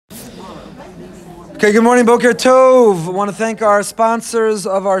Okay, good morning, Boker Tov. I want to thank our sponsors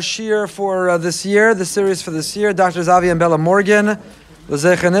of our shir for this year, the series for this year, Dr. Zavi and Bella Morgan,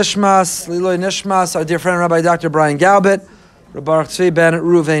 Lezecha Nishmas, Liloy Nishmas, our dear friend Rabbi Dr. Brian Galbit, Rabbi Baruch Tzvi Ben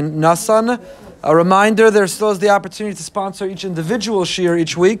Ruvain Nassan. A reminder, there still is the opportunity to sponsor each individual shir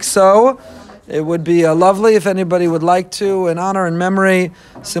each week, so it would be lovely if anybody would like to, in honor and memory,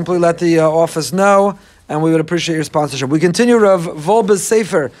 simply let the office know, and we would appreciate your sponsorship. We continue Rav Volba's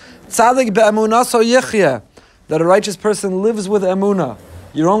Sefer, Tzadik be'emunah so yichyeh, that a righteous person lives with emunah.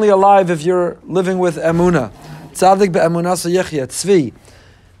 You're only alive if you're living with emunah. Tzadik be'emunah so yichyeh, Tzvi.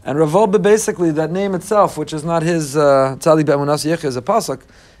 And Rav Volba, basically, that name itself, which is not his Tzadik be'emunah so yichyeh as a pasuk,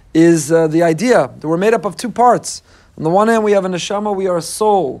 is the idea that we're made up of two parts. On the one hand, we have a neshama, we are a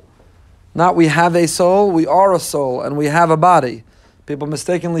soul. Not we have a soul, we are a soul, and we have a body. People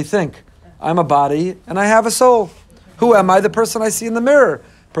mistakenly think, I'm a body, and I have a soul. Who am I? The person I see in the mirror.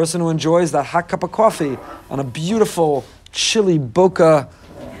 Person who enjoys that hot cup of coffee on a beautiful, chilly Boca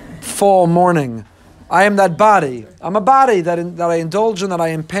fall morning. I am that body. I'm a body that I indulge in, that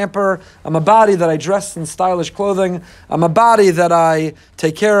I pamper. I'm a body that I dress in stylish clothing. I'm a body that I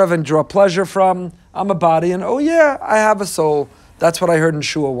take care of and draw pleasure from. I'm a body, and oh yeah, I have a soul. That's what I heard in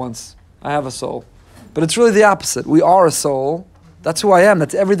Shua once. I have a soul. But it's really the opposite. We are a soul. That's who I am.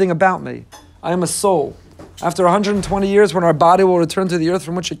 That's everything about me. I am a soul. After 120 years, when our body will return to the earth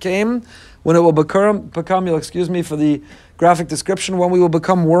from which it came, when it will become, you'll excuse me for the graphic description, when we will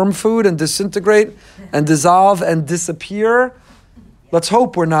become worm food and disintegrate and dissolve and disappear, let's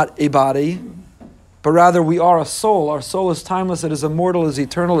hope we're not a body, but rather we are a soul. Our soul is timeless, it is immortal, it is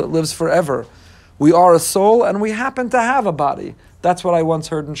eternal, it lives forever. We are a soul and we happen to have a body. That's what I once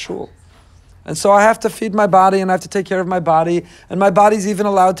heard in shul. And so I have to feed my body and I have to take care of my body. And my body's even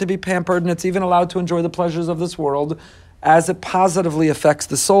allowed to be pampered and it's even allowed to enjoy the pleasures of this world as it positively affects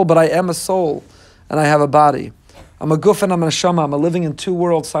the soul. But I am a soul and I have a body. I'm a guf and I'm a neshama. I'm living in two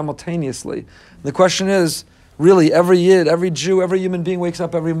worlds simultaneously. And the question is, really, every Yid, every Jew, every human being wakes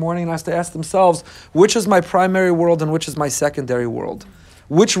up every morning and has to ask themselves, which is my primary world and which is my secondary world?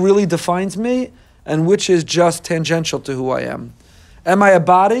 Which really defines me and which is just tangential to who I am? Am I a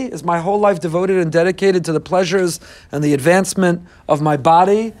body? Is my whole life devoted and dedicated to the pleasures and the advancement of my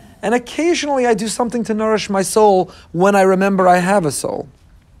body? And occasionally I do something to nourish my soul when I remember I have a soul.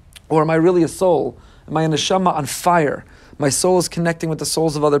 Or am I really a soul? Am I a neshama on fire? My soul is connecting with the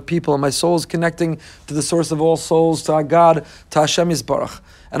souls of other people, and my soul is connecting to the source of all souls, to our God, to Hashem Yisbarach.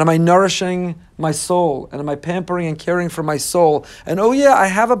 And am I nourishing my soul? And am I pampering and caring for my soul? And oh yeah, I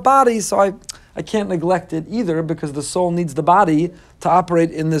have a body, so I can't neglect it either, because the soul needs the body to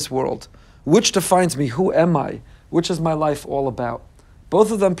operate in this world. Which defines me? Who am I? Which is my life all about?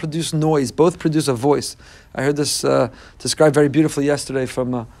 Both of them produce noise. Both produce a voice. I heard this described very beautifully yesterday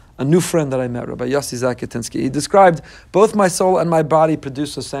from a new friend that I met, Rabbi Yossi Zakatinsky. He described both my soul and my body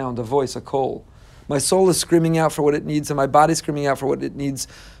produce a sound, a voice, a call. My soul is screaming out for what it needs, and my body is screaming out for what it needs.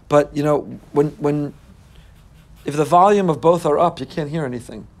 But you know, if the volume of both are up, you can't hear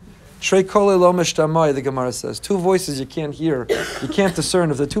anything. Shrei kol lo mishtamai, the Gemara says. Two voices you can't hear, you can't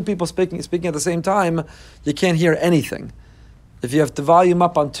discern. If the two people speaking at the same time, you can't hear anything. If you have the volume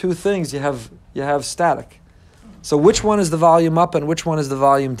up on two things, you have static. So which one is the volume up and which one is the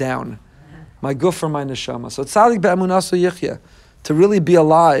volume down? My guf or my neshama. So tzadik be'emunah so yichyeh. To really be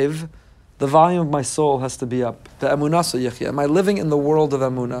alive, the volume of my soul has to be up. Be'emunah so yichyeh. Am I living in the world of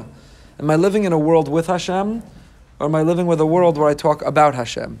emunah? Am I living in a world with Hashem? Or am I living with a world where I talk about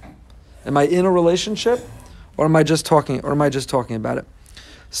Hashem? Am I in a relationship, or am I just talking about it?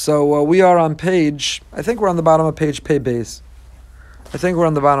 So we are on page. I think we're on the bottom of page Pei Beis.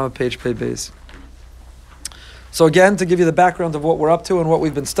 So again, to give you the background of what we're up to and what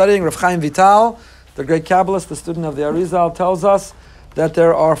we've been studying, Rav Chaim Vital, the great Kabbalist, the student of the Arizal, tells us that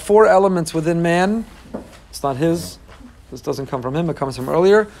there are four elements within man. It's not his. This doesn't come from him. It comes from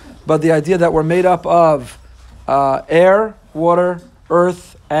earlier. But the idea that we're made up of air, water,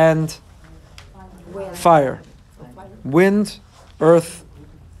 earth, and fire. Wind, earth,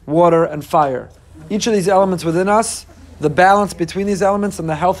 water, and fire. Each of these elements within us, the balance between these elements and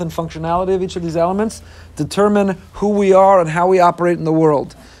the health and functionality of each of these elements determine who we are and how we operate in the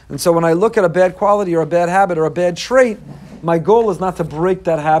world. And so when I look at a bad quality or a bad habit or a bad trait, my goal is not to break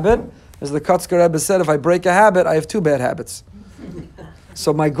that habit. As the Kotzker Rebbe said, if I break a habit, I have two bad habits.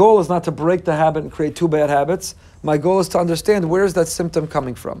 So my goal is not to break the habit and create two bad habits. My goal is to understand where is that symptom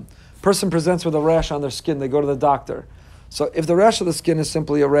coming from. Person presents with a rash on their skin, they go to the doctor. So if the rash of the skin is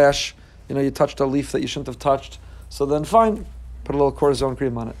simply a rash, you touched a leaf that you shouldn't have touched, so then fine, put a little cortisone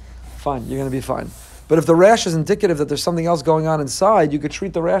cream on it. Fine, you're going to be fine. But if the rash is indicative that there's something else going on inside, you could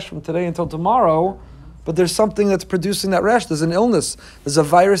treat the rash from today until tomorrow but there's something that's producing that rash. There's an illness. There's a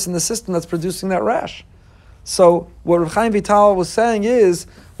virus in the system that's producing that rash. So what Reb Chaim Vital was saying is,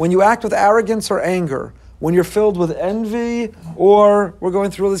 when you act with arrogance or anger, when you're filled with envy, or we're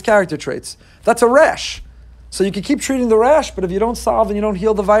going through all these character traits, that's a rash. So you can keep treating the rash, but if you don't solve and you don't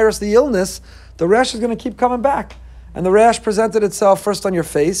heal the virus, the illness, the rash is going to keep coming back. And the rash presented itself first on your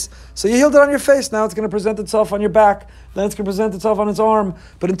face. So you healed it on your face. Now it's going to present itself on your back. Then it's going to present itself on its arm.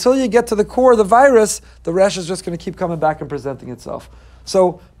 But until you get to the core of the virus, the rash is just going to keep coming back and presenting itself.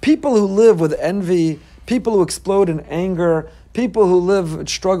 So people who live with envy, people who explode in anger, people who live and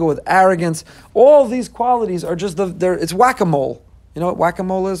struggle with arrogance, all these qualities are just, it's whack-a-mole. You know what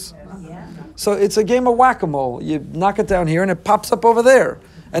whack-a-mole is? Yeah. So it's a game of whack-a-mole. You knock it down here and it pops up over there.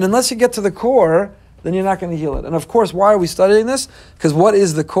 And unless you get to the core, then you're not going to heal it. And of course, why are we studying this? Because what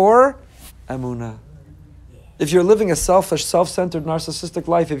is the core? Emunah. If you're living a selfish, self-centered, narcissistic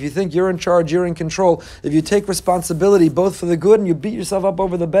life, if you think you're in charge, you're in control, if you take responsibility both for the good and you beat yourself up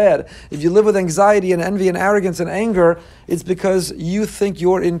over the bad, if you live with anxiety and envy and arrogance and anger, it's because you think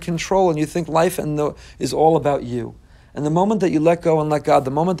you're in control and you think life is all about you. And the moment that you let go and let God,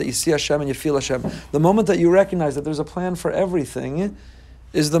 the moment that you see Hashem and you feel Hashem, the moment that you recognize that there's a plan for everything,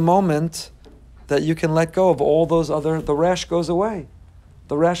 is the moment that you can let go of all those the rash goes away.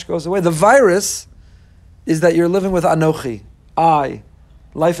 The rash goes away. The virus is that you're living with Anochi, I.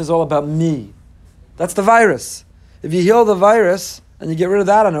 Life is all about me. That's the virus. If you heal the virus and you get rid of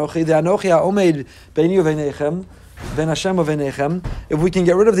that Anochi, the Anochi ha'omed beini u'veinechem, ben Hashem u'veinechem, if we can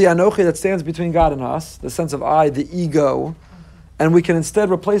get rid of the Anochi that stands between God and us, the sense of I, the ego, and we can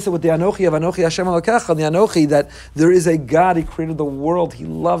instead replace it with the Anochi of Anochi Hashem Elokecha, the Anochi that there is a God, He created the world, He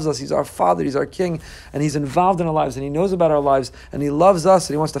loves us, He's our Father, He's our King, and He's involved in our lives, and He knows about our lives, and He loves us,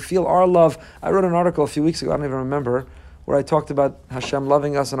 and He wants to feel our love. I wrote an article a few weeks ago, I don't even remember, where I talked about Hashem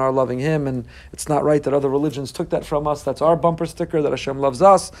loving us and our loving Him, and it's not right that other religions took that from us. That's our bumper sticker, that Hashem loves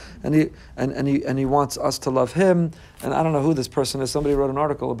us, and He wants us to love Him. And I don't know who this person is. Somebody wrote an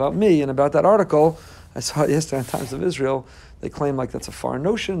article about me, and about that article, I saw it yesterday in Times of Israel. They claim like that's a foreign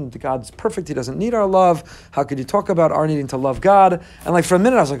notion. God's perfect. He doesn't need our love. How could you talk about our needing to love God? And like for a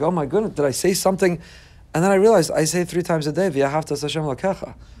minute, I was like, oh my goodness, did I say something? And then I realized I say it 3 times a day, V'yahavta Hashem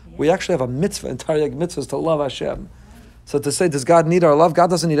Elokecha. We actually have a mitzvah, entire mitzvah is to love Hashem. So to say, does God need our love? God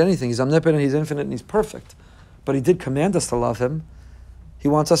doesn't need anything. He's omnipotent, He's infinite, and He's perfect. But He did command us to love Him. He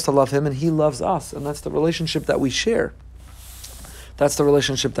wants us to love Him, and He loves us. And that's the relationship that we share. That's the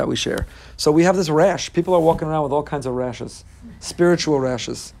relationship that we share. So we have this rash. People are walking around with all kinds of rashes. Spiritual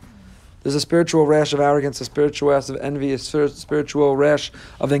rashes. There's a spiritual rash of arrogance, a spiritual rash of envy, a spiritual rash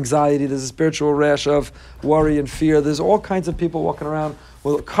of anxiety. There's a spiritual rash of worry and fear. There's all kinds of people walking around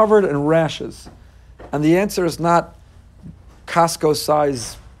covered in rashes. And the answer is not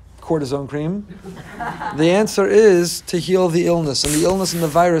Costco-size cortisone cream. The answer is to heal the illness. And the illness and the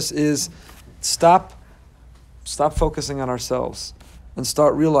virus is stop focusing on ourselves and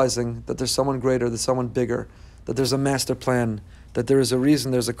start realizing that there's someone greater, there's someone bigger, that there's a master plan, that there is a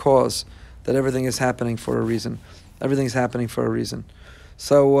reason, there's a cause, that everything is happening for a reason. Everything's happening for a reason.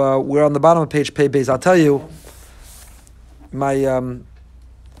 So we're on the bottom of page Pei Beis. I'll tell you, my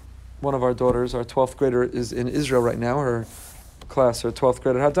one of our daughters, our 12th grader, is in Israel right now. Her 12th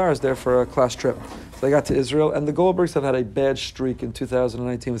grader Hadar is there for a class trip. So they got to Israel, and the Goldbergs have had a bad streak in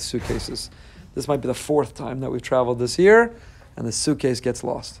 2019 with suitcases. This might be the 4th time that we've traveled this year, and the suitcase gets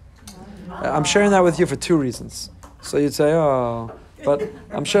lost. I'm sharing that with you for 2 reasons. So you'd say, oh, but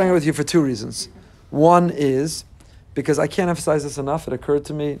I'm sharing it with you for 2 reasons. One is because I can't emphasize this enough. It occurred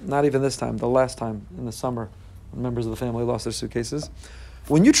to me, not even this time, the last time in the summer, when members of the family lost their suitcases.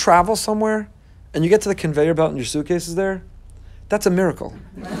 When you travel somewhere and you get to the conveyor belt and your suitcase is there, that's a miracle.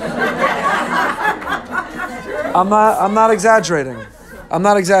 I'm not exaggerating. I'm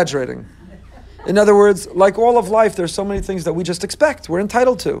not exaggerating. In other words, like all of life, there's so many things that we just expect, we're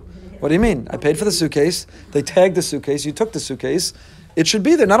entitled to. What do you mean? I paid for the suitcase, they tagged the suitcase, you took the suitcase, it should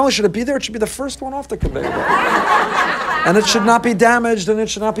be there. Not only should it be there, it should be the first one off the conveyor belt. And it should not be damaged, and it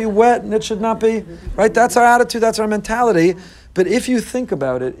should not be wet, and it should not be, right? That's our attitude, that's our mentality. But if you think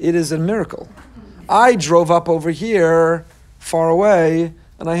about it, it is a miracle. I drove up over here, far away,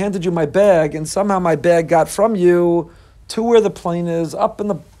 and I handed you my bag, and somehow my bag got from you to where the plane is, up in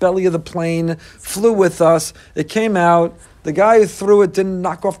the belly of the plane, flew with us, it came out, the guy who threw it didn't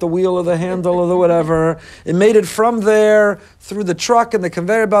knock off the wheel or the handle or the whatever, it made it from there, through the truck and the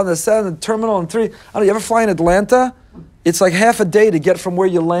conveyor belt and the set and the terminal and 3, I don't know, you ever fly in Atlanta? It's like half a day to get from where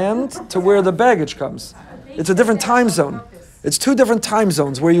you land to where the baggage comes. It's a different time zone. It's two different time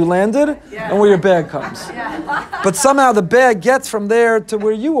zones, where you landed and where your bag comes. But somehow the bag gets from there to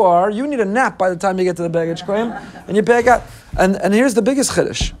where you are. You need a nap by the time you get to the baggage claim, and your bag got. And here's the biggest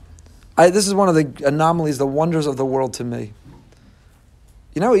chiddush. This is one of the anomalies, the wonders of the world to me.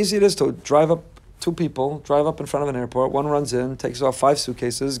 You know how easy it is to drive up, two people drive up in front of an airport, one runs in, takes off 5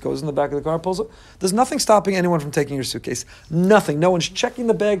 suitcases, goes in the back of the car, pulls up. There's nothing stopping anyone from taking your suitcase. Nothing. No one's checking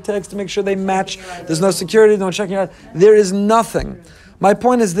the bag tags to make sure they match. There's no security, no one checking out. There is nothing. My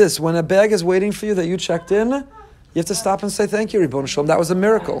point is this: when a bag is waiting for you that you checked in, you have to stop and say thank you, Ribbon Shalom. That was a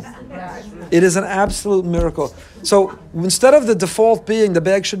miracle. It is an absolute miracle. So instead of the default being the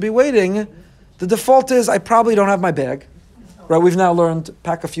bag should be waiting, the default is I probably don't have my bag. Right? We've now learned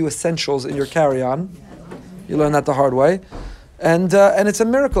pack a few essentials in your carry-on. You learn that the hard way. And it's a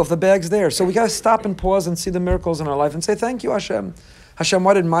miracle if the bag's there. So we got to stop and pause and see the miracles in our life and say, thank you, Hashem. Hashem,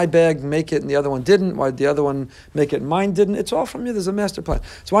 why did my bag make it and the other one didn't? Why did the other one make it and mine didn't? It's all from you. There's a master plan.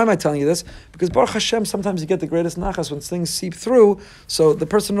 So why am I telling you this? Because Baruch Hashem, sometimes you get the greatest nachas when things seep through. So the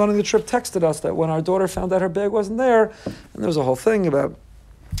person running the trip texted us that when our daughter found out her bag wasn't there, and there was a whole thing about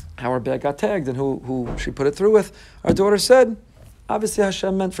how her bag got tagged and who she put it through with. Our daughter said, obviously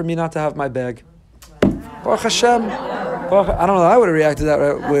Hashem meant for me not to have my bag. Baruch Hashem. I don't know, I would have reacted that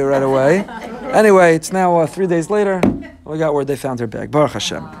way right away. Anyway, it's now 3 days later. We got word they found her bag. Baruch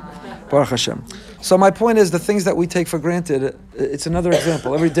Hashem. Baruch Hashem. So my point is, the things that we take for granted, it's another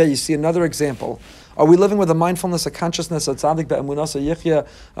example. Every day you see another example. Are we living with a mindfulness, a consciousness, a tzaddik be'emunah, a yichya?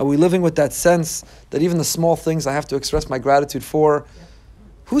 Are we living with that sense that even the small things I have to express my gratitude for?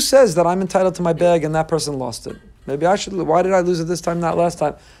 Who says that I'm entitled to my bag and that person lost it? Maybe I should. Why did I lose it this time, not last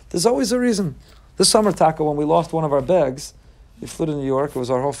time? There's always a reason. This summer, Taka, when we lost one of our bags, we flew to New York. It was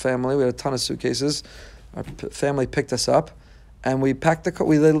our whole family. We had a ton of suitcases. Our family picked us up, and we packed the car.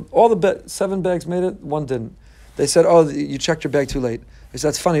 All the 7 bags made it. One didn't. They said, "Oh, you checked your bag too late." I said,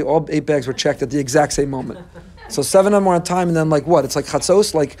 "That's funny. All 8 bags were checked at the exact same moment." So 7 of them were on time, and then like what? It's like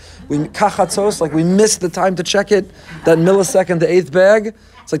chatzos, like we missed the time to check it. That millisecond, the 8th bag.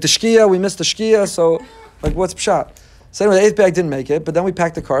 It's like the shkia. We missed the shkia. So like what's pshat? So anyway, the 8th bag didn't make it, but then we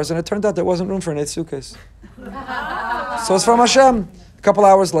packed the cars, and it turned out there wasn't room for an 8th suitcase. So it's from Hashem. A couple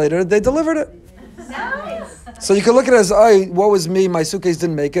hours later, they delivered it. Nice. So you could look at it as, oh, woe was me, my suitcase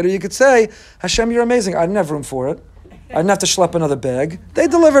didn't make it. Or you could say, Hashem, you're amazing. I didn't have room for it. I didn't have to schlep another bag. They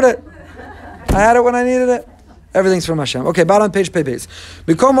delivered it. I had it when I needed it. Everything's from Hashem. Okay, bottom page, base.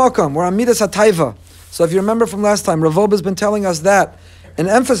 Mikom Malkom, we're on Midas HaTaiva. So if you remember from last time, Rav Wolbe has been telling us that. An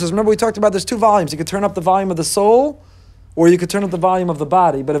emphasis, remember we talked about there's 2 volumes. You could turn up the volume of the soul, or you could turn up the volume of the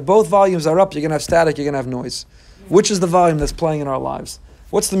body. But if both volumes are up, you're going to have static, you're going to have noise. Which is the volume that's playing in our lives?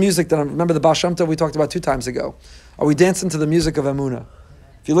 What's the music that, remember the Baal Shem Tov we talked about 2 times ago? Are we dancing to the music of Emunah?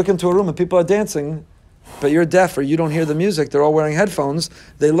 If you look into a room and people are dancing, but you're deaf or you don't hear the music, they're all wearing headphones,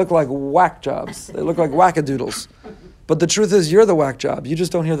 they look like whack jobs. They look like wackadoodles. But the truth is, you're the whack job. You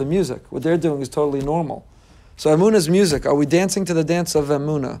just don't hear the music. What they're doing is totally normal. So Emunah's music. Are we dancing to the dance of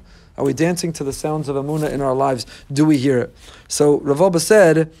Emunah? Are we dancing to the sounds of Emunah in our lives? Do we hear it? So Rav Wolbe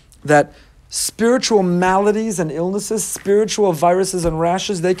said that spiritual maladies and illnesses, spiritual viruses and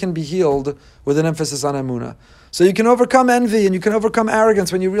rashes, they can be healed with an emphasis on Emunah. So you can overcome envy and you can overcome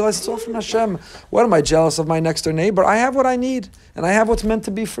arrogance when you realize it's all from Hashem. What am I jealous of my next door neighbor? I have what I need and I have what's meant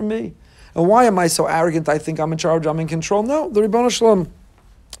to be for me. And why am I so arrogant? I think I'm in charge, I'm in control. No, the Ribbon Shalom,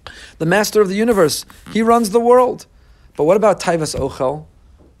 the master of the universe, he runs the world. But what about Taivas Ochel?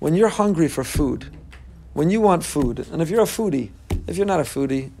 When you're hungry for food, when you want food, and if you're a foodie, if you're not a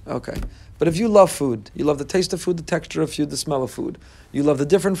foodie, okay. But if you love food, you love the taste of food, the texture of food, the smell of food. You love the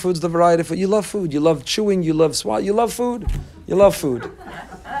different foods, the variety of food. You love food. You love chewing. You love swallowing. You love food. You love food.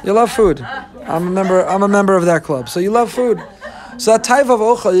 You love food. I'm a member of that club. So you love food. So that type of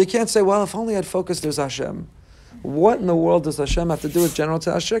ochel, you can't say, well, if only I'd focused, there's Hashem. What in the world does Hashem have to do with General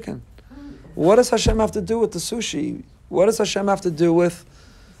Tza's chicken? What does Hashem have to do with the sushi? What does Hashem have to do with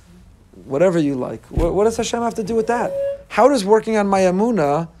whatever you like? What does Hashem have to do with that? How does working on my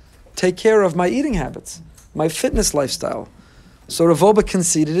emunah take care of my eating habits, my fitness lifestyle? So Rav Wolbe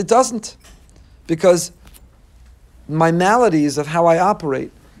conceded it doesn't. Because my maladies of how I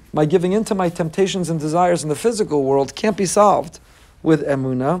operate, my giving into my temptations and desires in the physical world can't be solved with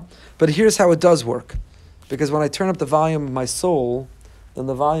emunah. But here's how it does work. Because when I turn up the volume of my soul, then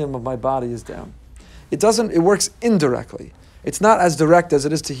the volume of my body is down. It works indirectly. It's not as direct as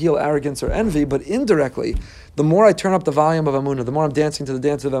it is to heal arrogance or envy, but indirectly, the more I turn up the volume of emunah, the more I'm dancing to the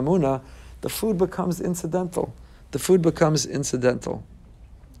dance of emunah, the food becomes incidental. The food becomes incidental.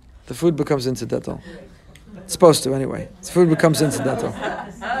 The food becomes incidental. It's supposed to anyway. The food becomes incidental.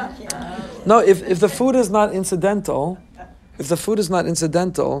 No, if the food is not incidental, If the food is not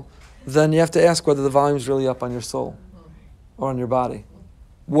incidental, then you have to ask whether the volume is really up on your soul or on your body.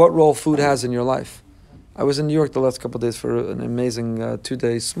 What role food has in your life. I was in New York the last couple of days for an amazing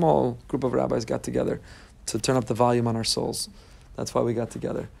 2-day small group of rabbis got together to turn up the volume on our souls. That's why we got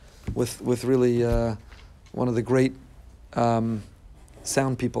together with really one of the great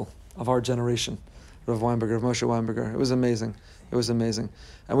sound people of our generation, Rav Weinberger, Rav Moshe Weinberger. It was amazing. It was amazing.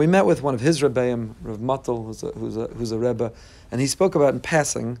 And we met with one of his rebbeim, Rav Mattel, who's a rebbe, and he spoke about in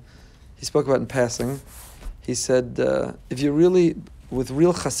passing. He said, if you're really, with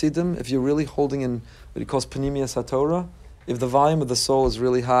real Hasidim, if you're really holding in what he calls Panimius HaTorah, if the volume of the soul is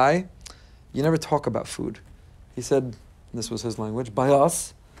really high, you never talk about food. He said, this was his language, by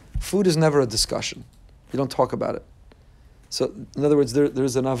us, food is never a discussion. You don't talk about it. So, in other words,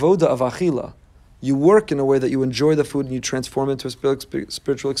 there's an avoda of achila. You work in a way that you enjoy the food and you transform it into a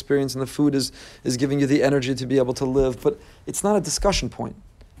spiritual experience, and the food is giving you the energy to be able to live. But it's not a discussion point.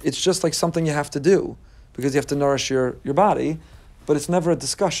 It's just like something you have to do because you have to nourish your body, but it's never a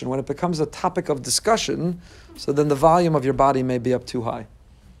discussion. When it becomes a topic of discussion, so then the volume of your body may be up too high.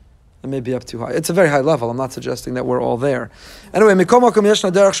 It may be up too high. It's a very high level. I'm not suggesting that we're all there. Anyway, there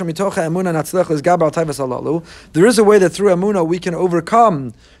is a way that through Emunah we can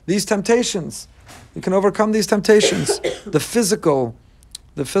overcome these temptations. We can overcome these temptations. The physical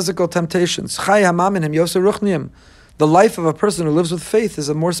temptations. The life of a person who lives with faith is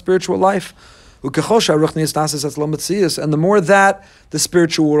a more spiritual life. And the more that the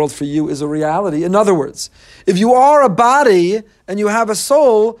spiritual world for you is a reality. In other words, if you are a body and you have a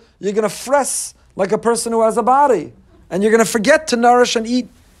soul, you're going to fress like a person who has a body. And you're going to forget to nourish and eat.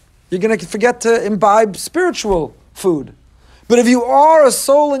 You're going to forget to imbibe spiritual food. But if you are a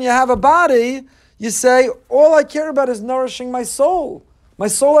soul and you have a body, you say, all I care about is nourishing my soul. My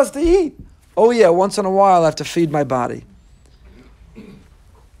soul has to eat. Oh yeah, once in a while I have to feed my body.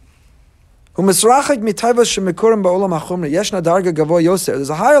 There's a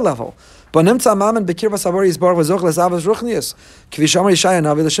higher level. There's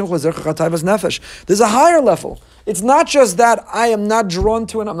a higher level. It's not just that I am not drawn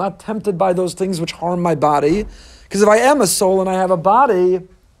to and I'm not tempted by those things which harm my body. Because if I am a soul and I have a body,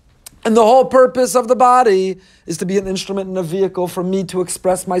 and the whole purpose of the body is to be an instrument and a vehicle for me to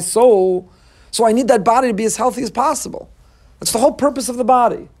express my soul, so I need that body to be as healthy as possible. That's the whole purpose of the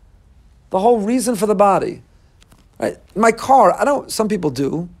body. The whole reason for the body. Right? My car, some people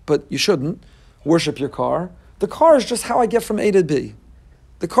do, but you shouldn't worship your car. The car is just how I get from A to B.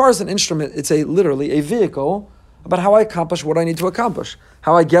 The car is an instrument, it's literally a vehicle about how I accomplish what I need to accomplish,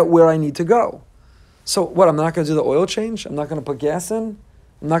 how I get where I need to go. So what, I'm not going to do the oil change? I'm not going to put gas in?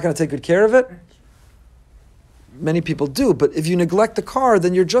 I'm not going to take good care of it? Many people do, but if you neglect the car,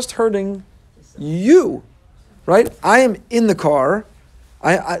 then you're just hurting you, right? I am in the car.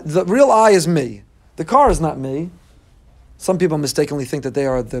 The real I is me. The car is not me. Some people mistakenly think that they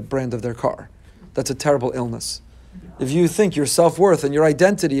are the brand of their car. That's a terrible illness. If you think your self-worth and your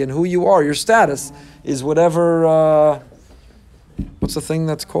identity and who you are, your status, is whatever, what's the thing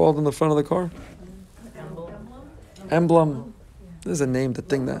that's called in the front of the car? Emblem. There's a name, the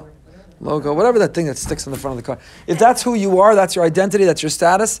thing, that logo, whatever that thing that sticks in the front of the car. If that's who you are, that's your identity, that's your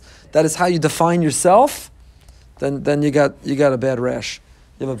status, that is how you define yourself, then you got a bad rash.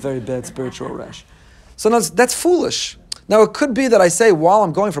 You have a very bad spiritual rash. So now that's foolish. Now it could be that I say, while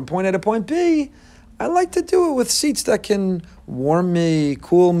I'm going from point A to point B, I like to do it with seats that can warm me,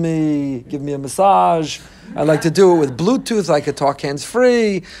 cool me, give me a massage. I like to do it with Bluetooth. I could talk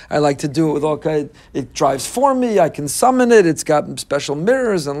hands-free. I like to do it with it drives for me. I can summon it. It's got special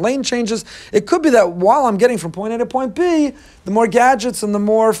mirrors and lane changes. It could be that while I'm getting from point A to point B, the more gadgets and the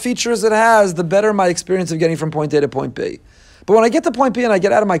more features it has, the better my experience of getting from point A to point B. But when I get to point B and I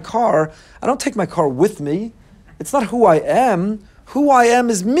get out of my car, I don't take my car with me. It's not who I am. Who I am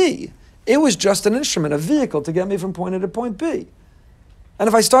is me. It was just an instrument, a vehicle to get me from point A to point B. And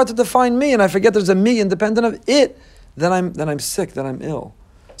if I start to define me and I forget there's a me independent of it, then I'm sick, then I'm ill.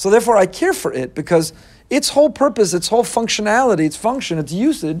 So therefore I care for it because its whole purpose, its whole functionality, its function, its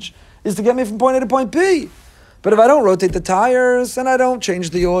usage is to get me from point A to point B. But if I don't rotate the tires and I don't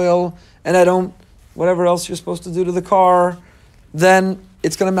change the oil and I don't whatever else you're supposed to do to the car, then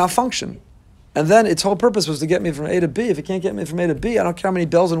it's going to malfunction. And then its whole purpose was to get me from A to B. If it can't get me from A to B, I don't care how many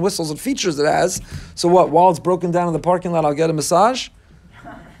bells and whistles and features it has. So what, while it's broken down in the parking lot, I'll get a massage?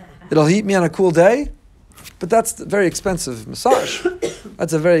 It'll heat me on a cool day? But that's a very expensive massage.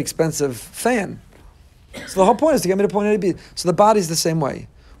 That's a very expensive fan. So the whole point is to get me to point A to B. So the body's the same way.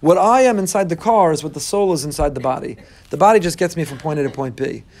 What I am inside the car is what the soul is inside the body. The body just gets me from point A to point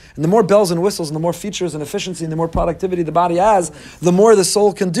B. And the more bells and whistles and the more features and efficiency and the more productivity the body has, the more the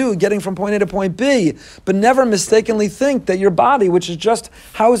soul can do getting from point A to point B. But never mistakenly think that your body, which is just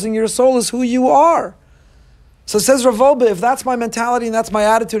housing your soul, is who you are. So says Rav Wolbe, if that's my mentality and that's my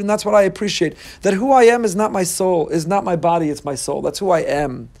attitude and that's what I appreciate, that who I am is not my soul, is not my body, it's my soul. That's who I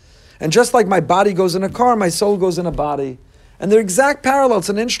am. And just like my body goes in a car, my soul goes in a body. And they're exact parallel. It's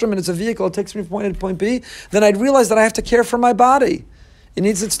an instrument, it's a vehicle, it takes me from point A to point B. Then I'd realize that I have to care for my body. It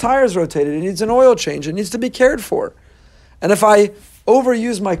needs its tires rotated, it needs an oil change, it needs to be cared for. And if I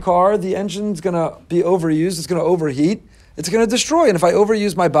overuse my car, the engine's going to be overused, it's going to overheat, it's going to destroy. And if I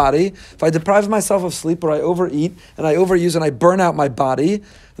overuse my body, if I deprive myself of sleep or I overeat and I overuse and I burn out my body,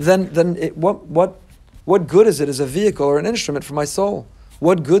 then what good is it as a vehicle or an instrument for my soul?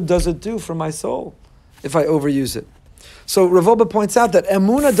 What good does it do for my soul if I overuse it? So Rav Wolbe points out that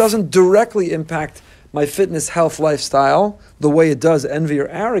emunah doesn't directly impact my fitness, health, lifestyle the way it does envy or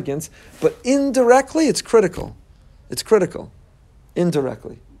arrogance, but indirectly it's critical. It's critical.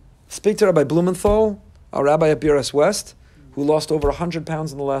 Indirectly. Speak to Rabbi Blumenthal, our rabbi at BRS West, who lost over 100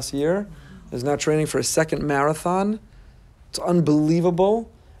 pounds in the last year, is now training for a second marathon. It's unbelievable.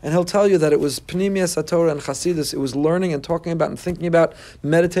 And he'll tell you that it was Pnimius HaTorah and Chassidus, it was learning and talking about and thinking about,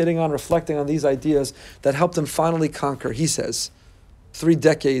 meditating on, reflecting on these ideas that helped him finally conquer, he says, 3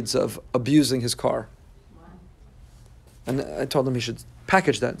 decades of abusing his car. And I told him he should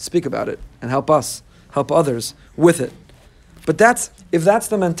package that, speak about it, and help us, help others with it. But if that's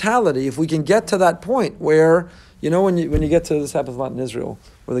the mentality, if we can get to that point where, when you get to, this happens a lot in Israel,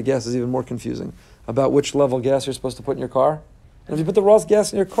 where the gas is even more confusing, about which level gas you're supposed to put in your car. And if you put the raw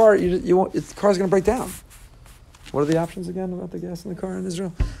gas in your car, the car's going to break down. What are the options again about the gas in the car in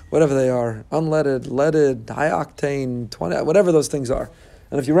Israel? Whatever they are. Unleaded, leaded, high octane, 20, whatever those things are.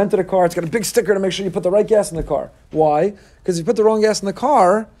 And if you rented a car, it's got a big sticker to make sure you put the right gas in the car. Why? Because if you put the wrong gas in the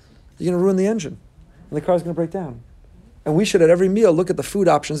car, you're going to ruin the engine. And the car's going to break down. And we should, at every meal, look at the food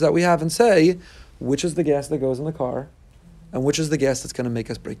options that we have and say, which is the gas that goes in the car, and which is the gas that's going to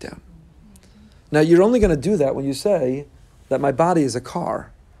make us break down. Now, you're only going to do that when you say that my body is a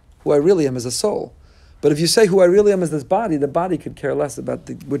car, who I really am is a soul. But if you say who I really am is this body, the body could care less about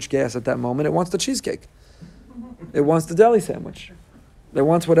which gas at that moment. It wants the cheesecake. It wants the deli sandwich. It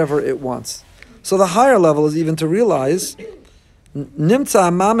wants whatever it wants. So the higher level is even to realize that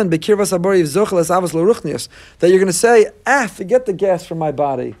you're going to say, forget the gas from my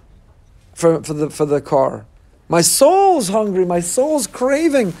body, for the car. My soul's hungry, my soul's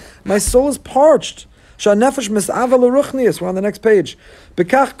craving, my soul is parched. We're on the next page.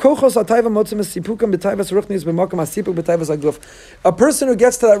 A person who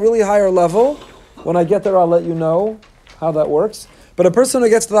gets to that really higher level, when I get there I'll let you know how that works, but a person who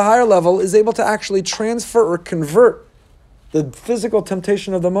gets to the higher level is able to actually transfer or convert the physical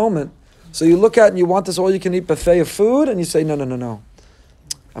temptation of the moment. So you look at and you want this all-you-can-eat buffet of food, and you say, no.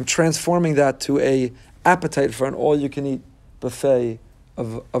 I'm transforming that to a appetite for an all-you-can-eat buffet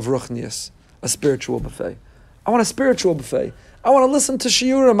of ruchnius. A spiritual buffet. I want a spiritual buffet. I want to listen to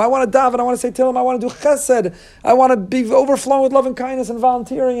shiurim. I want to daven. I want to say Tehillim. I want to do chesed. I want to be overflowing with love and kindness and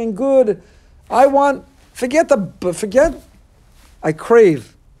volunteering and good. I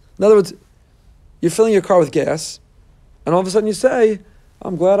crave. In other words, you're filling your car with gas, and all of a sudden you say,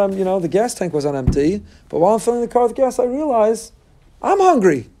 I'm glad the gas tank was on empty, but while I'm filling the car with gas, I realize I'm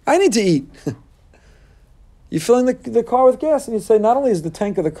hungry. I need to eat. You're filling the car with gas, and you say, not only is the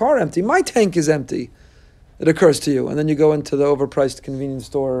tank of the car empty, my tank is empty. It occurs to you. And then you go into the overpriced convenience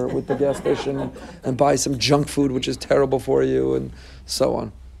store with the gas station and buy some junk food, which is terrible for you, and so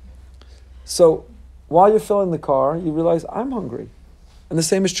on. So while you're filling the car, you realize, I'm hungry. And the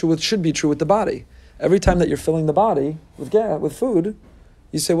same is true should be true with the body. Every time that you're filling the body with food,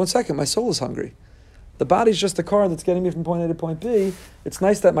 you say, 1 second, my soul is hungry. The body's just the car that's getting me from point A to point B. It's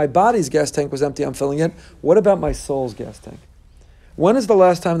nice that my body's gas tank was empty, I'm filling it. What about my soul's gas tank? When is the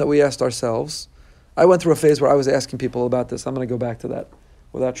last time that we asked ourselves? I went through a phase where I was asking people about this. I'm going to go back to that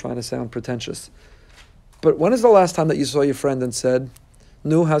without trying to sound pretentious. But when is the last time that you saw your friend and said,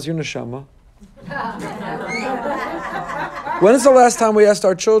 "Nu, how's your neshama?" When is the last time we asked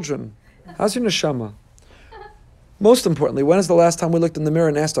our children, "How's your neshama?" Most importantly, when is the last time we looked in the mirror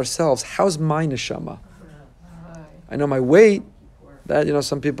and asked ourselves, "How's my neshama?" I know my weight. That,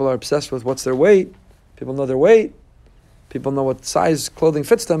 some people are obsessed with what's their weight. People know their weight. People know what size clothing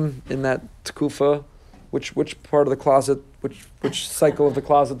fits them in that tekufa, which part of the closet, which cycle of the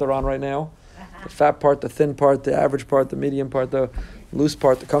closet they're on right now. The fat part, the thin part, the average part, the medium part, the loose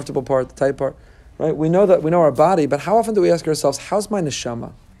part, the comfortable part, the tight part. Right? We know our body, but how often do we ask ourselves, how's my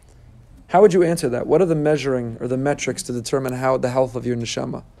neshama? How would you answer that? What are the measuring or the metrics to determine how the health of your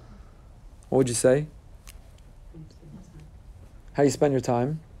neshama? What would you say? How you spend your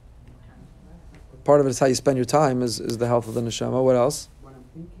time. Part of it is how you spend your time is the health of the neshama. What else?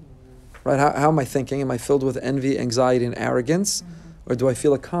 Right? How am I thinking? Am I filled with envy, anxiety, and arrogance? Or do I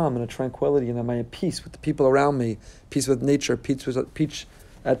feel a calm and a tranquility, and am I at peace with the people around me, peace with nature, at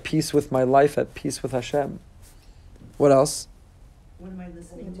peace with my life, at peace with Hashem? What else? What am I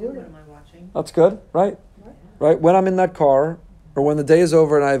listening to? What am I watching? That's good, right? Right? When I'm in that car, or when the day is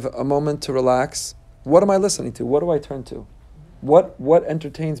over and I have a moment to relax, what am I listening to? What do I turn to? What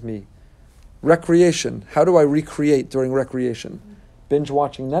entertains me? Recreation. How do I recreate during recreation? Binge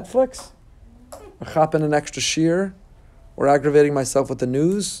watching Netflix? Or chopping an extra shear? Or aggravating myself with the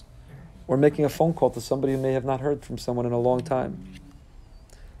news? Or making a phone call to somebody who may have not heard from someone in a long time?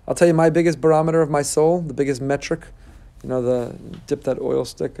 I'll tell you my biggest barometer of my soul, the biggest metric, dip that oil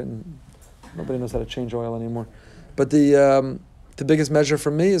stick, and nobody knows how to change oil anymore. But the biggest measure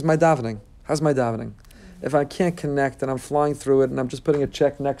for me is my davening. How's my davening? If I can't connect and I'm flying through it and I'm just putting a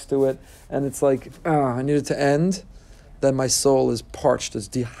check next to it and it's like, I need it to end, then my soul is parched, is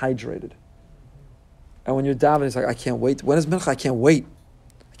dehydrated. And when you're davening, it's like, I can't wait. When is mincha? I can't wait.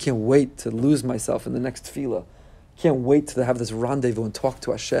 I can't wait to lose myself in the next tefillah. I can't wait to have this rendezvous and talk to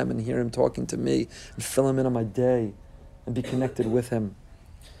Hashem and hear Him talking to me and fill Him in on my day and be connected with Him.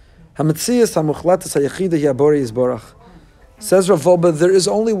 Says Rav Wolbe, there is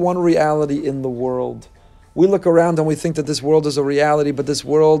only one reality in the world. We look around and we think that this world is a reality, but this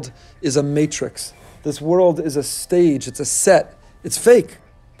world is a matrix. This world is a stage, it's a set, it's fake.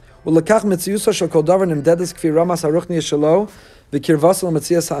 The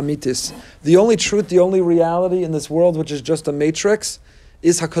only truth, the only reality in this world, which is just a matrix,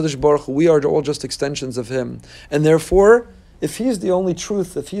 is HaKadosh Baruch Hu. We are all just extensions of Him. And therefore, if He's the only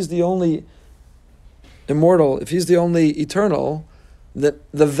truth, if He's the only immortal, if He's the only eternal, that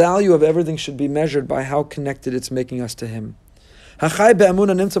the value of everything should be measured by how connected it's making us to Him. Here's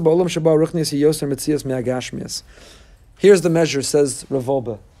the measure, says Rav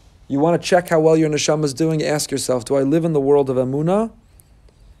Wolbe. You want to check how well your neshama is doing? Ask yourself, do I live in the world of Emunah?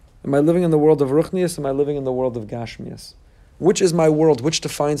 Am I living in the world of Ruchnius? Am I living in the world of Gashmias? Which is my world? Which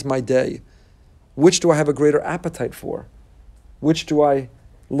defines my day? Which do I have a greater appetite for? Which do I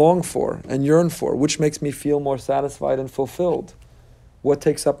long for and yearn for? Which makes me feel more satisfied and fulfilled? What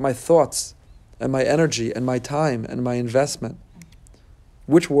takes up my thoughts and my energy and my time and my investment?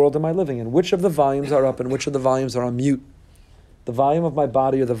 Which world am I living in? Which of the volumes are up and which of the volumes are on mute? The volume of my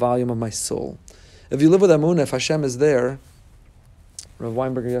body or the volume of my soul? If you live with Emunah, if Hashem is there, Rav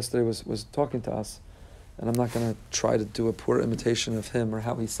Weinberger yesterday was talking to us, and I'm not going to try to do a poor imitation of him or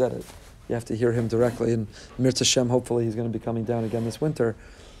how he said it. You have to hear him directly, and Mirz Hashem, hopefully he's going to be coming down again this winter.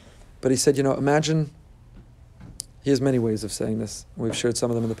 But he said, imagine. He has many ways of saying this. We've shared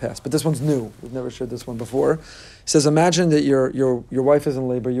some of them in the past, but this one's new. We've never shared this one before. He says, imagine that your wife is in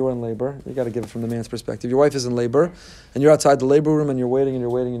labor, you're in labor. You got to give it from the man's perspective. Your wife is in labor, and you're outside the labor room, and you're waiting, and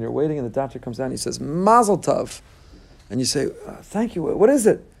you're waiting, and you're waiting, and the doctor comes down, and he says, Mazel Tov. And you say, thank you, what is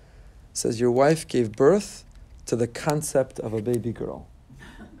it? He says, your wife gave birth to the concept of a baby girl.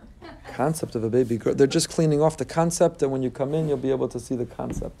 Concept of a baby girl. They're just cleaning off the concept, and when you come in, you'll be able to see the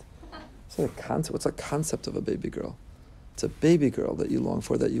concept. What's a concept of a baby girl? It's a baby girl that you long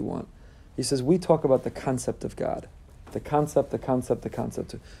for, that you want. He says, we talk about the concept of God. The concept.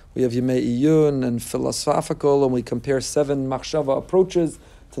 We have Yemei Iyun and philosophical, and we compare 7 machshava approaches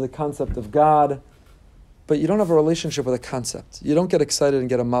to the concept of God. But you don't have a relationship with a concept. You don't get excited and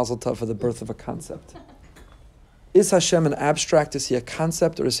get a mazel tov for the birth of a concept. Is Hashem an abstract? Is He a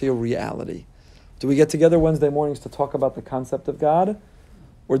concept, or is He a reality? Do we get together Wednesday mornings to talk about the concept of God?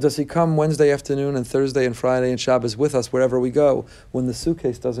 Or does He come Wednesday afternoon and Thursday and Friday and Shabbos with us wherever we go when the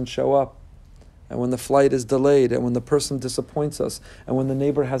suitcase doesn't show up, and when the flight is delayed, and when the person disappoints us, and when the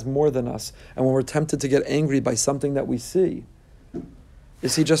neighbor has more than us, and when we're tempted to get angry by something that we see?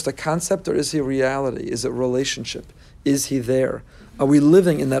 Is He just a concept, or is He a reality? Is it a relationship? Is He there? Are we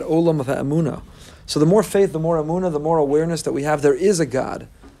living in that olam of Emunah? So the more faith, the more Emunah, the more awareness that we have, there is a God.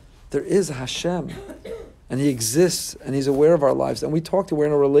 There is a Hashem. And He exists, and He's aware of our lives. And we're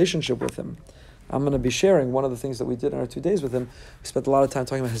in a relationship with Him. I'm going to be sharing one of the things that we did in our 2 days with Him. We spent a lot of time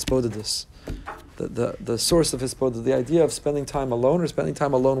talking about Hisbodedus, the source of Hisbodedus, the idea of spending time alone or spending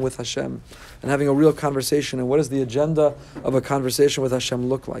time alone with Hashem, and having a real conversation. And what does the agenda of a conversation with Hashem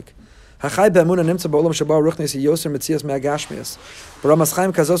look like? So a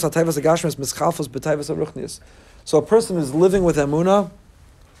person who's living with Emunah,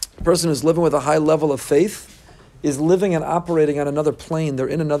 a person who's living with a high level of faith, is living and operating on another plane. They're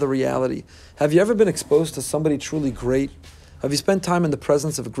in another reality. Have you ever been exposed to somebody truly great? Have you spent time in the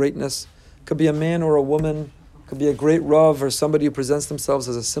presence of greatness? Could be a man or a woman, could be a great Rav or somebody who presents themselves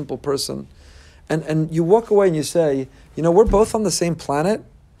as a simple person. And you walk away and you say, we're both on the same planet,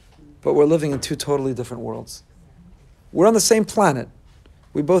 but we're living in two totally different worlds. We're on the same planet.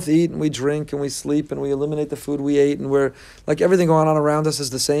 We both eat and we drink and we sleep and we eliminate the food we ate, and we're like everything going on around us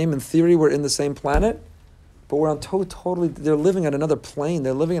is the same. In theory, we're in the same planet, but we're on totally, they're living on another plane.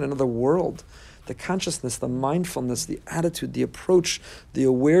 They're living in another world. The consciousness, the mindfulness, the attitude, the approach, the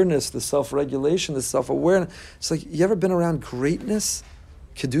awareness, the self-regulation, the self-awareness. It's like, you ever been around greatness?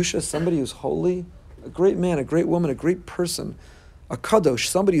 Kedusha, somebody who's holy, a great man, a great woman, a great person, a kadosh,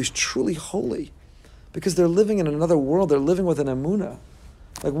 somebody who's truly holy, because they're living in another world. They're living with an emunah.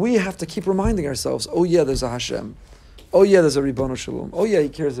 Like, we have to keep reminding ourselves, oh yeah, there's a Hashem. Oh yeah, there's a Ribono Shalom. Oh yeah, He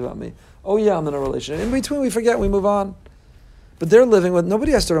cares about me. Oh yeah, I'm in a relationship. In between, we forget, we move on. But they're living with,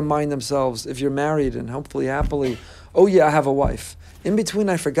 nobody has to remind themselves, if you're married and hopefully happily, oh yeah, I have a wife. In between,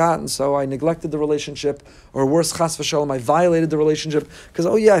 I forgot, and so I neglected the relationship, or worse, chas v'shalom, I violated the relationship, because,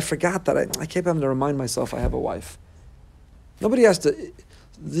 oh yeah, I forgot that. I keep having to remind myself I have a wife. Nobody has to,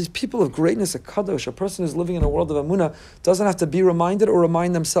 these people of greatness, a kadosh, a person who's living in a world of emunah, doesn't have to be reminded or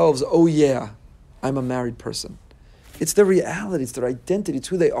remind themselves, oh yeah, I'm a married person. It's their reality, it's their identity, it's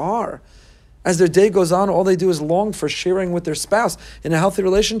who they are. As their day goes on, all they do is long for sharing with their spouse in a healthy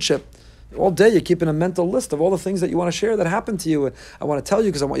relationship. All day you're keeping a mental list of all the things that you want to share that happened to you. And I want to tell you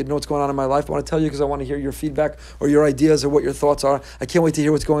because I want you to know what's going on in my life. I want to tell you because I want to hear your feedback or your ideas or what your thoughts are. I can't wait to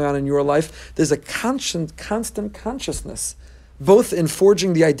hear what's going on in your life. There's a constant consciousness, both in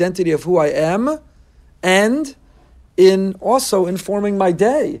forging the identity of who I am and in also informing my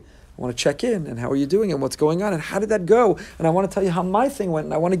day. I want to check in, and how are you doing, and what's going on, and how did that go? And I want to tell you how my thing went,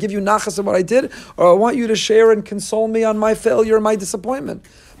 and I want to give you nachas of what I did, or I want you to share and console me on my failure and my disappointment.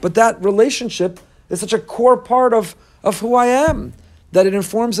 But that relationship is such a core part of who I am, that it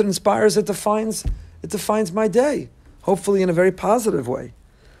informs, it inspires, it defines my day, hopefully in a very positive way.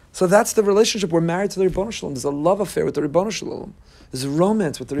 So that's the relationship. We're married to the Ribono Shalom. There's a love affair with the Ribono Shalom. There's a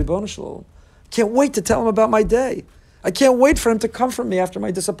romance with the Ribono Shalom. Can't wait to tell him about my day. I can't wait for him to comfort me after my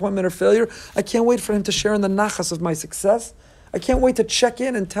disappointment or failure. I can't wait for him to share in the nachas of my success. I can't wait to check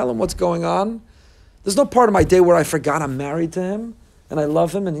in and tell him what's going on. There's no part of my day where I forgot I'm married to him and I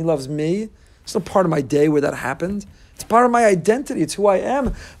love him and he loves me. There's no part of my day where that happened. It's part of my identity. It's who I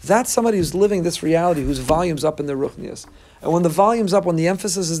am. That's somebody who's living this reality, whose volume's up in their ruchnius. And when the volume's up, when the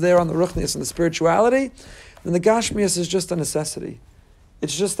emphasis is there on the ruchnius and the spirituality, then the gashmius is just a necessity.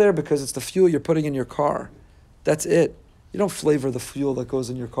 It's just there because it's the fuel you're putting in your car. That's it. You don't flavor the fuel that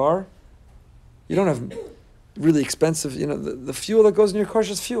goes in your car. You don't have really expensive, the fuel that goes in your car is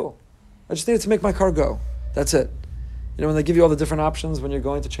just fuel. I just need it to make my car go. That's it. When they give you all the different options when you're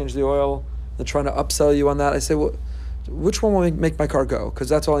going to change the oil, they're trying to upsell you on that. I say, well, which one will make my car go? Because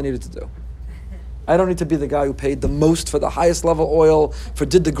that's all I needed to do. I don't need to be the guy who paid the most for the highest level oil,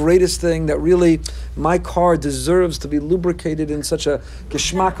 did the greatest thing, that really my car deserves to be lubricated in such a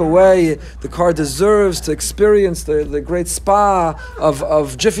geschmack way. The car deserves to experience the great spa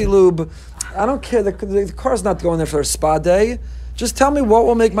of Jiffy Lube. I don't care. The car's not going there for a spa day. Just tell me what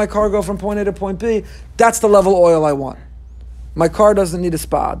will make my car go from point A to point B. That's the level oil I want. My car doesn't need a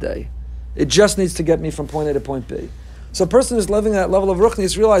spa day. It just needs to get me from point A to point B. So a person who's living at that level of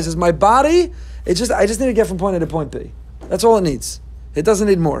ruchnius realizes my body, I just need to get from point A to point B. That's all it needs. It doesn't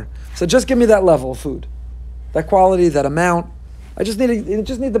need more. So just give me that level of food, that quality, that amount. I just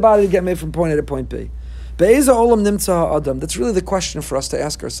need the body to get me from point A to point B. Be'eza olam nimtza ha'adam. That's really the question for us to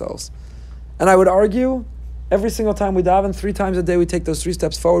ask ourselves. And I would argue, every single time we daven, 3 times a day, we take those 3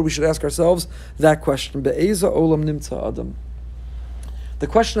 steps forward, we should ask ourselves that question. Be'eza olam nimtza ha'adam. The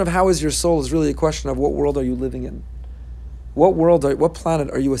question of how is your soul is really a question of what world are you living in? What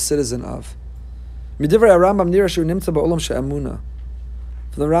planet are you a citizen of? From the Rambam,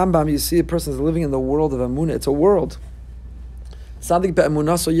 you see a person is living in the world of Amunah. It's a world. Sadik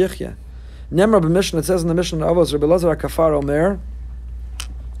be'emunah so yichya. Nemra b'mishnah, it says in the Mishnah of Avos, Rabbi Elazar HaKafar Omer,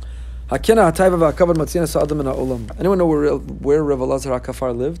 Hakena ha'taiva v'ha'kavod matzina sa'adam min ha'olam. Anyone know where Rabbi Elazar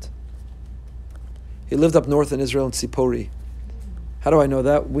HaKafar lived? He lived up north in Israel in Tzipori. How do I know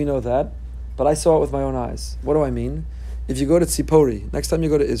that? We know that. But I saw it with my own eyes. What do I mean? If you go to Tzipori, next time you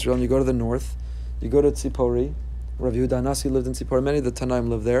go to Israel and you go to the north, you go to Tzipori. Rav Yehuda Anasi lived in Tzipori. Many of the Tanaim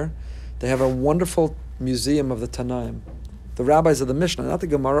live there. They have a wonderful museum of the Tanaim. The rabbis of the Mishnah, not the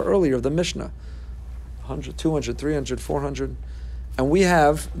Gemara, earlier, of the Mishnah. 100, 200, 300, 400. And we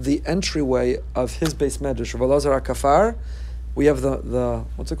have the entryway of his base medrash, Rav Elazar HaKafar. We have the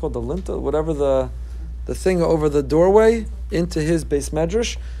what's it called? The lintel? Whatever the the thing over the doorway into his Beis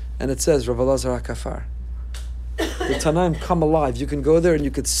Medrash, and it says Rav Elazar HaKafar. The Tanaim come alive. You can go there and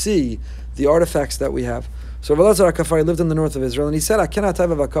you could see the artifacts that we have. So Rav Elazar HaKafar lived in the north of Israel, and he said,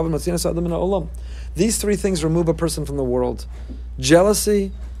 these three things remove a person from the world: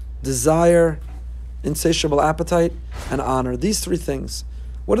 jealousy, desire, insatiable appetite, and honor. These three things.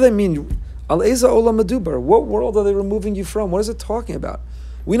 What do they mean? Al Eza Olam Medubar. What world are they removing you from? What is it talking about?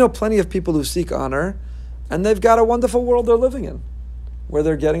 We know plenty of people who seek honor, and they've got a wonderful world they're living in, where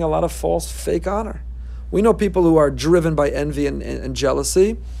they're getting a lot of false, fake honor. We know people who are driven by envy and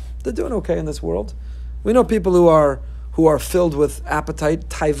jealousy. They're doing okay in this world. We know people who are filled with appetite,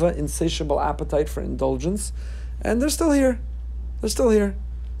 taiva, insatiable appetite for indulgence, and they're still here. They're still here.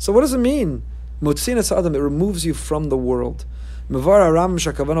 So what does it mean? Motzinas Adam, it removes you from the world. You know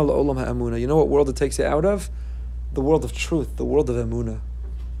what world it takes you out of? The world of truth, the world of emunah.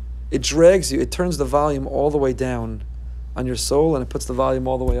 It drags you, it turns the volume all the way down on your soul, and it puts the volume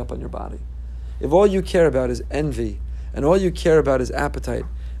all the way up on your body. If all you care about is envy, and all you care about is appetite,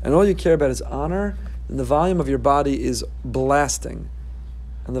 and all you care about is honor, then the volume of your body is blasting,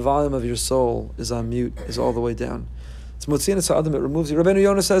 and the volume of your soul is on mute, is all the way down. It's Motzinas Ha'adam, it removes you. Rabbeinu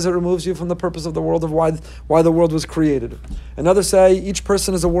Yonah says it removes you from the purpose of the world, of why the world was created. And others say each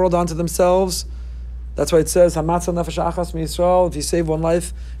person is a world unto themselves. That's why it says, Hamatzah nefesh achas miYisrael. If you save one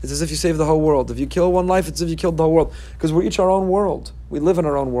life, it's as if you save the whole world. If you kill one life, it's as if you killed the whole world. Because we're each our own world. We live in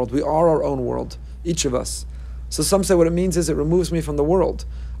our own world. We are our own world, each of us. So some say what it means is it removes me from the world,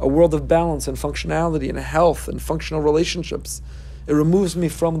 a world of balance and functionality and health and functional relationships. It removes me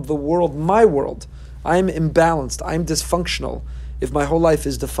from the world, my world. I'm imbalanced, I'm dysfunctional if my whole life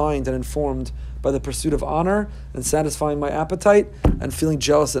is defined and informed by the pursuit of honor and satisfying my appetite and feeling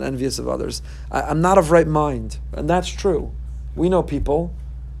jealous and envious of others. I'm not of right mind, and that's true. We know people.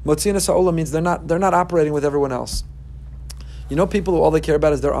 Motzinas Ha'olam means they're not operating with everyone else. You know people who all they care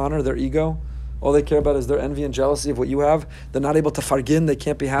about is their honor, their ego. All they care about is their envy and jealousy of what you have. They're not able to fargin, they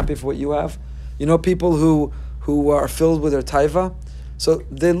can't be happy for what you have. You know people who are filled with their taiva. So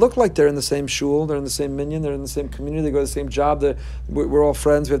they look like they're in the same shul, they're in the same minyan, they're in the same community, they go to the same job, we're all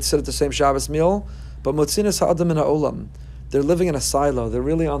friends, we have to sit at the same Shabbos meal. But Motzinas Ha'adam min Ha'olam, they're living in a silo, they're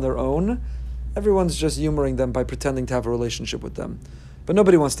really on their own. Everyone's just humoring them by pretending to have a relationship with them. But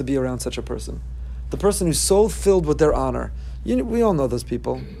nobody wants to be around such a person. The person who's so filled with their honor. We all know those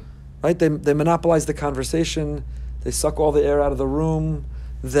people, right? They monopolize the conversation, they suck all the air out of the room,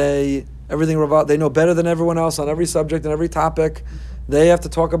 they know better than everyone else on every subject and every topic. They have to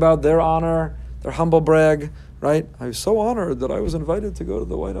talk about their honor, their humble brag, right? I was so honored that I was invited to go to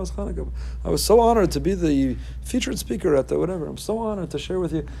the White House Hanukkah. I was so honored to be the featured speaker at the whatever. I'm so honored to share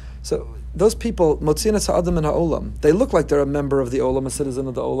with you. So those people, Motzinas Ha'adam min Ha'olam, they look like they're a member of the Olam, a citizen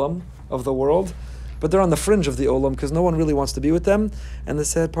of the Olam, of the world, but they're on the fringe of the Olam because no one really wants to be with them. And the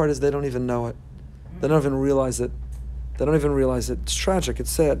sad part is they don't even know it. They don't even realize it. They don't even realize it. It's tragic.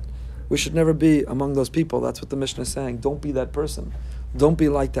 It's sad. We should never be among those people. That's what the Mishnah is saying. Don't be that person. Don't be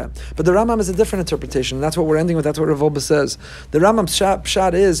like that. But the Rambam is a different interpretation, and that's what we're ending with. That's what Rav Wolbe says. The Rambam's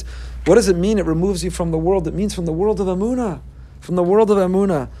pshat is, what does it mean? It removes you from the world. It means from the world of Emunah, from the world of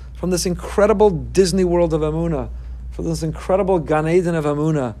Emunah, from this incredible Disney world of Emunah, from this incredible Gan Eden of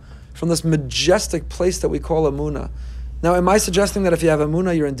Emunah, from this majestic place that we call Emunah. Now, am I suggesting that if you have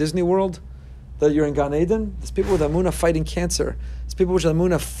Emunah, you're in Disney World? That you're in Gan Eden? There's people with Emunah fighting cancer. There's people with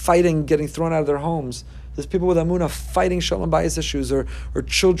Emunah fighting getting thrown out of their homes. There's people with Emunah fighting Shalom Bayis issues or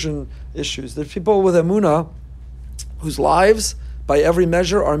children issues. There's people with Emunah whose lives, by every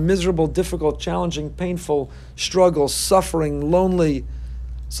measure, are miserable, difficult, challenging, painful, struggle, suffering, lonely.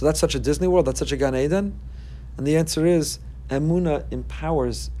 So that's such a Disney world, that's such a Gan Eden? And the answer is, Emunah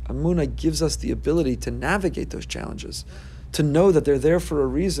empowers. Emunah gives us the ability to navigate those challenges, to know that they're there for a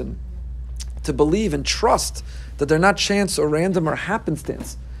reason, to believe and trust that they're not chance or random or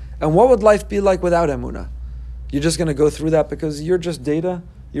happenstance. And what would life be like without Emunah? You're just going to go through that because you're just data,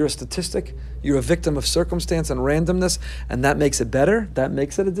 you're a statistic, you're a victim of circumstance and randomness, and that makes it better? That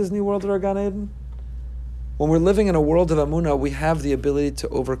makes it a Disney World or a Gan Eden? When we're living in a world of Emunah, we have the ability to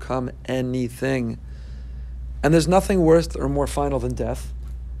overcome anything. And there's nothing worse or more final than death.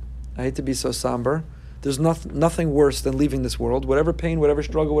 I hate to be so somber. There's nothing worse than leaving this world. Whatever pain, whatever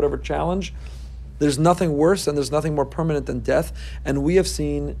struggle, whatever challenge, there's nothing worse and there's nothing more permanent than death. And we have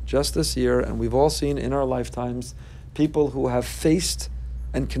seen just this year, and we've all seen in our lifetimes, people who have faced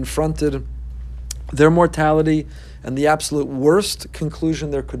and confronted their mortality and the absolute worst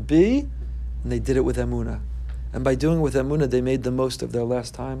conclusion there could be, and they did it with Emunah. And by doing it with Emunah, they made the most of their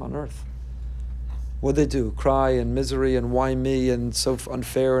last time on earth. What'd they do? Cry and misery and why me and so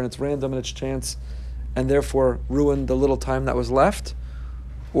unfair and it's random and it's chance. and therefore ruin the little time that was left,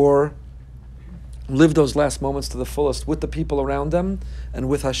 or live those last moments to the fullest with the people around them and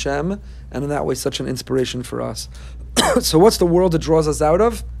with Hashem, and in that way such an inspiration for us. So what's the world it draws us out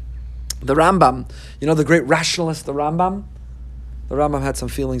of? The Rambam, the great rationalist, the Rambam had some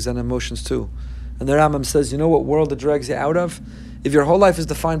feelings and emotions too. And the Rambam says, what world it drags you out of? If your whole life is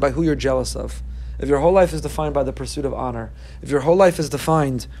defined by who you're jealous of, if your whole life is defined by the pursuit of honor, if your whole life is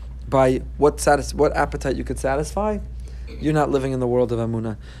defined by what appetite you could satisfy, you're not living in the world of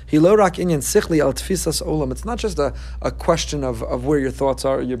Amunah. It's not just a question of where your thoughts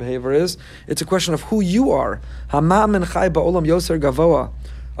are, your behavior is. It's a question of who you are.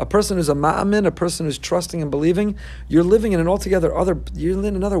 A person who's a ma'amin, a person who's trusting and believing, you're living in an altogether you're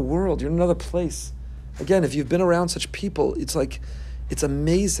in another world, you're in another place. Again, if you've been around such people, it's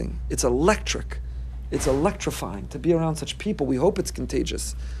amazing. It's electric. It's electrifying to be around such people. We hope it's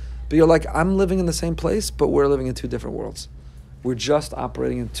contagious. But you're like, I'm living in the same place, but we're living in two different worlds. We're just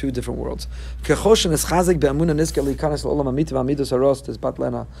operating in two different worlds. Says Rav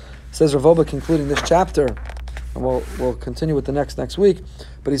Wolbe, concluding this chapter, and we'll continue with the next week.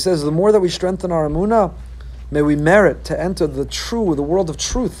 But he says, the more that we strengthen our emunah, may we merit to enter the world of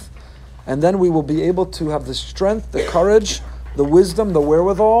truth. And then we will be able to have the strength, the courage, the wisdom, the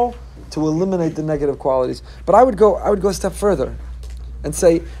wherewithal to eliminate the negative qualities. But I would go a step further and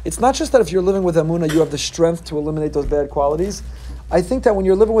say, it's not just that if you're living with emunah, you have the strength to eliminate those bad qualities. I think that when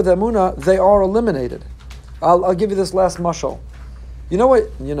you're living with emunah, they are eliminated. I'll give you this last mashal. You know what?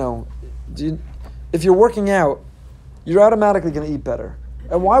 If you're working out, you're automatically going to eat better.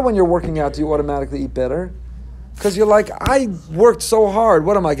 And why, when you're working out, do you automatically eat better? Because you're like, I worked so hard.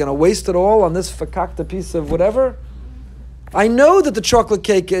 What am I going to waste it all on this fakakta piece of whatever? I know that the chocolate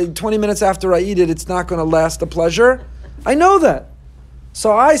cake, 20 minutes after I eat it, it's not going to last the pleasure. I know that.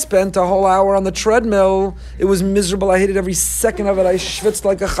 So I spent a whole hour on the treadmill. It was miserable. I hated every second of it. I schwitzed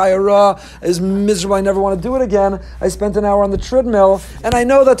like a chayara. It was miserable. I never want to do it again. I spent an hour on the treadmill. And I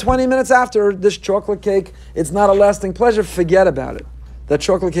know that 20 minutes after this chocolate cake, it's not a lasting pleasure. Forget about it. That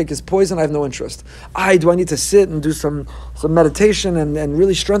chocolate cake is poison. I have no interest. Do I need to sit and do some meditation and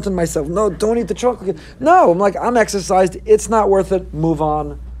really strengthen myself? No, don't eat the chocolate cake. No, I'm exercised. It's not worth it. Move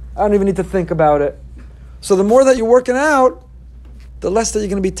on. I don't even need to think about it. So the more that you're working out, the less that you're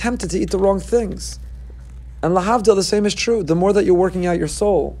going to be tempted to eat the wrong things. And lahavdil, the same is true. The more that you're working out your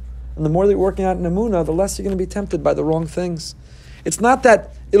soul, and the more that you're working out in emunah, the less you're going to be tempted by the wrong things. It's not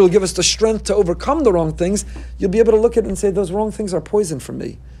that it'll give us the strength to overcome the wrong things. You'll be able to look at it and say, those wrong things are poison for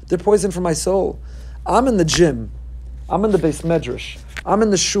me. They're poison for my soul. I'm in the gym. I'm in the Beis Medrash. I'm in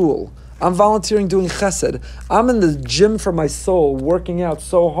the shul. I'm volunteering doing chesed. I'm in the gym for my soul, working out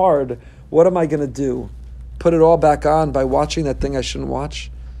so hard. What am I going to do? Put it all back on by watching that thing I shouldn't watch?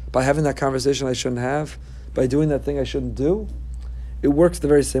 By having that conversation I shouldn't have? By doing that thing I shouldn't do? It works the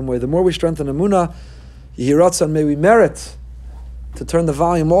very same way. The more we strengthen emunah, Yehiratzon, may we merit to turn the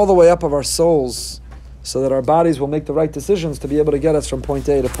volume all the way up of our souls so that our bodies will make the right decisions to be able to get us from point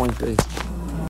A to point B.